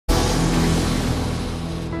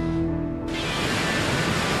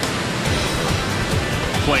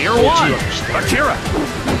Player 1, Akira.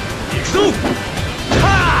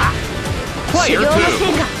 Ha! Player 2,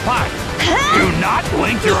 fight. Do not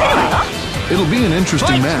blink your eye. It'll be an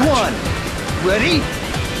interesting match. One. Ready?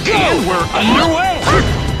 Go! And we're underway.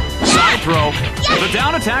 Side throw. The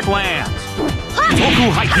down attack lands. Toku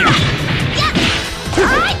Haikyuu.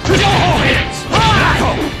 Go hits.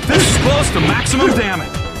 Echo. This is close to maximum damage.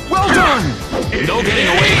 Well done! No getting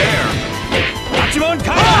away there. Hachimon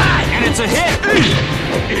Kai! And it's a hit.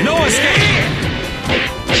 No escape.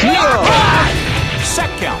 Set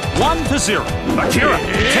count 1-0. Akira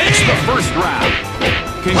takes the first round.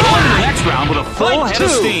 Can go into the next round with a full head of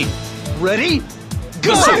steam. Ready?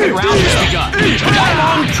 The second round has begun.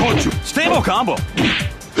 Stable combo.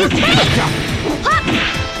 Got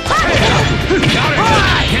it.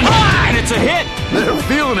 And it's a hit. They're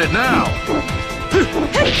feeling it now.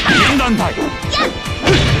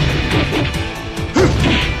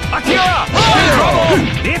 Akira!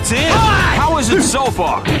 It's in! How is it so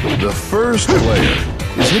far? The first player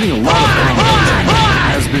is hitting a lot of combos and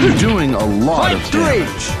has been doing a lot of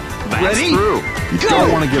damage. That's Ready? true. You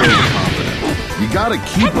don't want to get overconfident. You got to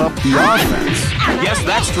keep up the offense. Yes,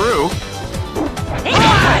 that's true.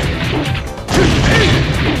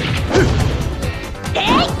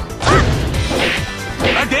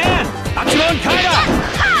 Again! Hachimon Kaida!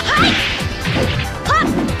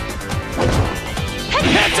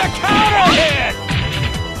 It's a counter hit!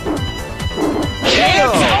 It's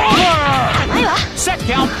over! Set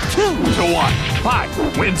count 2-1. Fight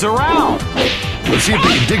wins a round. Let's see if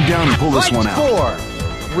they can dig down and pull this one out.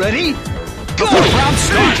 4. Ready? The fourth round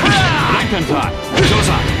starts. Nankan-tai goes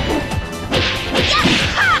on.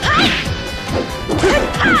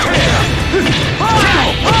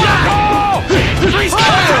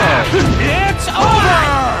 It's over!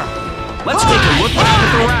 Let's take a look back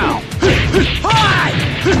at the round.